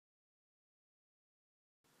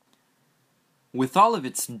With all of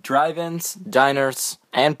its drive-ins, diners,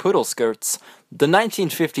 and poodle skirts, the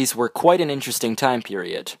 1950s were quite an interesting time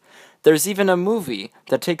period. There's even a movie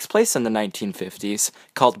that takes place in the 1950s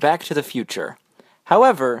called Back to the Future.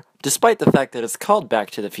 However, despite the fact that it's called Back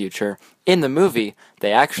to the Future, in the movie,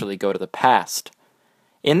 they actually go to the past.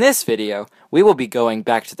 In this video, we will be going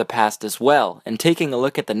back to the past as well, and taking a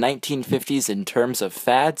look at the 1950s in terms of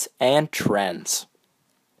fads and trends.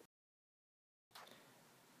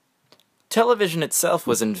 Television itself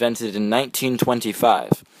was invented in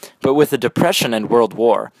 1925, but with the Depression and World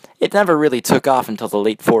War, it never really took off until the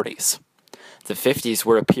late 40s. The 50s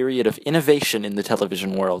were a period of innovation in the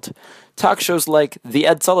television world. Talk shows like The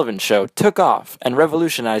Ed Sullivan Show took off and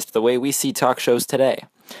revolutionized the way we see talk shows today.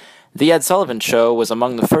 The Ed Sullivan Show was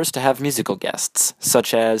among the first to have musical guests,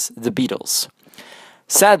 such as the Beatles.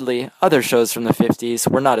 Sadly, other shows from the 50s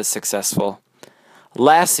were not as successful.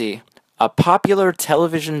 Lassie, a popular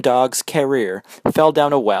television dog's career, fell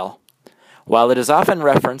down a well. While it is often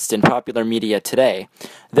referenced in popular media today,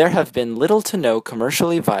 there have been little to no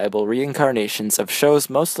commercially viable reincarnations of shows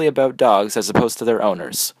mostly about dogs as opposed to their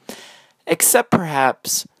owners. Except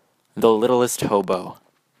perhaps The Littlest Hobo.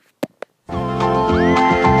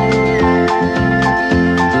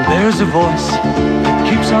 There's a voice that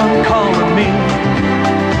keeps on calling me.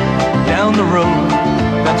 Down the road,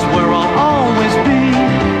 that's where I'll always be.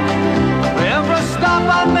 Every stop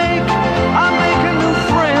I make a new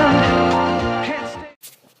friend. Can't stay.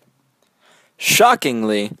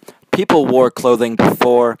 Shockingly, people wore clothing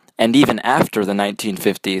before and even after the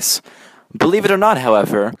 1950s. Believe it or not,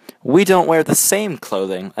 however, we don't wear the same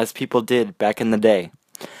clothing as people did back in the day.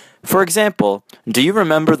 For example, do you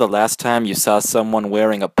remember the last time you saw someone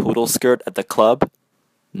wearing a poodle skirt at the club?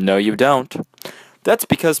 No, you don't. That's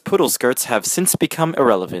because poodle skirts have since become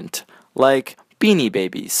irrelevant, like Beanie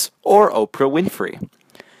Babies or Oprah Winfrey.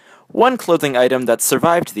 One clothing item that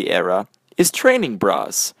survived the era is training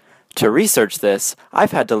bras. To research this,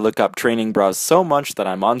 I've had to look up training bras so much that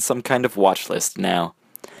I'm on some kind of watch list now.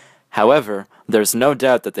 However, there's no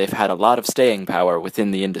doubt that they've had a lot of staying power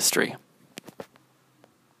within the industry.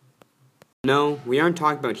 No, we aren't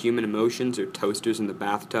talking about human emotions or toasters in the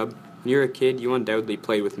bathtub. When you're a kid, you undoubtedly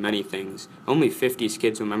played with many things. Only 50s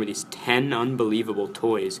kids remember these 10 unbelievable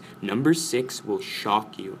toys. Number 6 will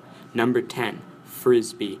shock you. Number 10,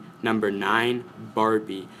 Frisbee. Number 9,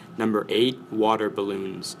 Barbie. Number 8, water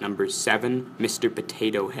balloons. Number 7, Mr.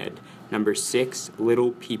 Potato Head. Number 6,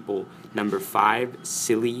 Little People. Number 5,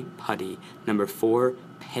 Silly Putty. Number 4,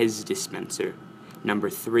 Pez Dispenser. Number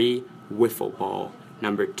 3, Wiffle Ball.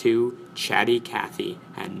 Number 2, Chatty Cathy.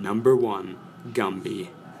 And number 1, Gumby.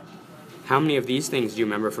 How many of these things do you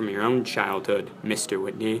remember from your own childhood, Mr.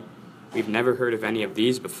 Whitney? We've never heard of any of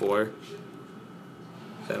these before.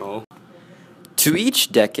 Is that all? To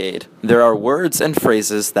each decade, there are words and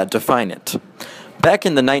phrases that define it. Back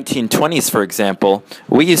in the 1920s, for example,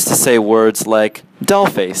 we used to say words like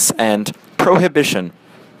dollface and prohibition.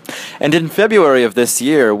 And in February of this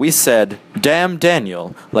year, we said, damn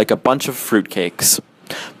Daniel, like a bunch of fruitcakes.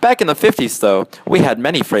 Back in the 50s, though, we had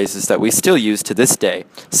many phrases that we still use to this day,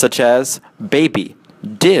 such as baby,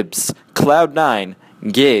 dibs, cloud nine,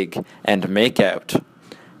 gig, and make out.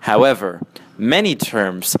 However, many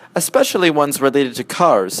terms, especially ones related to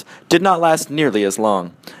cars, did not last nearly as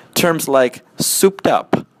long. Terms like souped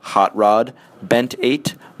up, hot rod, bent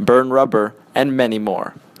 8, burn rubber, and many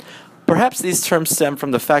more. Perhaps these terms stem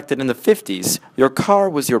from the fact that in the 50s, your car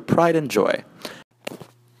was your pride and joy.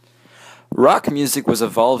 Rock music was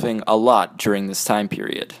evolving a lot during this time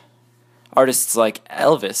period. Artists like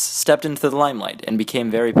Elvis stepped into the limelight and became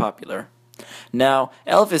very popular. Now,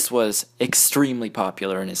 Elvis was extremely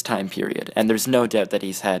popular in his time period, and there's no doubt that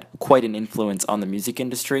he's had quite an influence on the music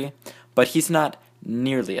industry, but he's not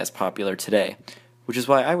nearly as popular today, which is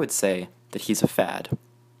why I would say that he's a fad.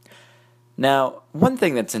 Now, one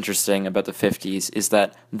thing that's interesting about the 50s is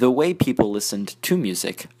that the way people listened to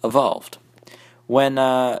music evolved. When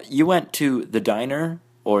you went to the diner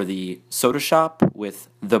or the soda shop with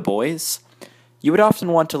the boys, you would often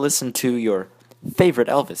want to listen to your favorite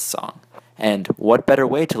Elvis song. And what better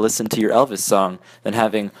way to listen to your Elvis song than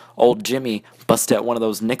having old Jimmy bust out one of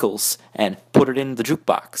those nickels and put it in the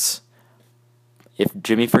jukebox? If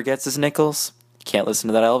Jimmy forgets his nickels, you can't listen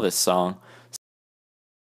to that Elvis song.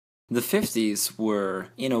 The 50s were,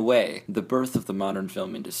 in a way, the birth of the modern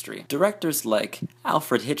film industry. Directors like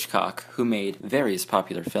Alfred Hitchcock, who made various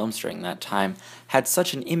popular films during that time, had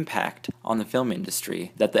such an impact on the film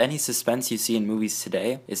industry that any suspense you see in movies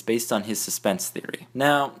today is based on his suspense theory.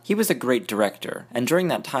 Now, he was a great director, and during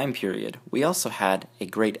that time period, we also had a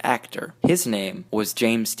great actor. His name was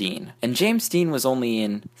James Dean, and James Dean was only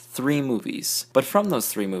in 3 movies, but from those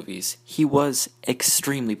 3 movies, he was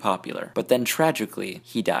extremely popular. But then tragically,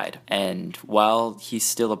 he died. And while he's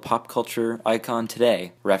still a pop culture icon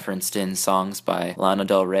today, referenced in songs by Lana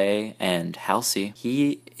Del Rey and Halsey,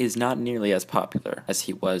 he is not nearly as popular as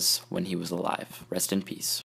he was when he was alive. Rest in peace.